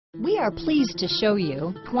We are pleased to show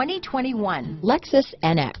you 2021 Lexus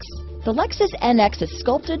NX. The Lexus NX is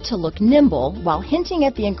sculpted to look nimble while hinting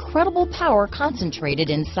at the incredible power concentrated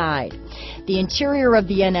inside. The interior of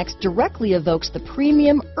the NX directly evokes the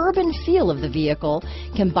premium urban feel of the vehicle,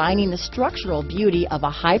 combining the structural beauty of a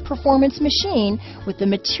high-performance machine with the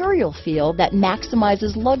material feel that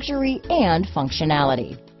maximizes luxury and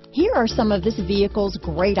functionality. Here are some of this vehicle's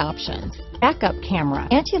great options: backup camera,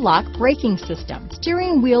 anti-lock braking system,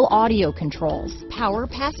 steering wheel audio controls, power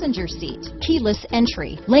passenger seat, keyless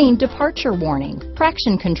entry, lane departure warning,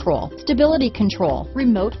 traction control, stability control,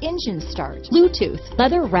 remote engine start, Bluetooth,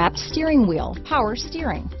 leather-wrapped steering wheel, power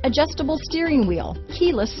steering, adjustable steering wheel,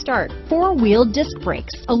 keyless start, four-wheel disc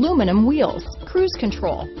brakes, aluminum wheels, cruise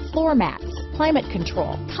control, floor mats, climate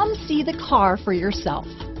control. Come see the car for yourself.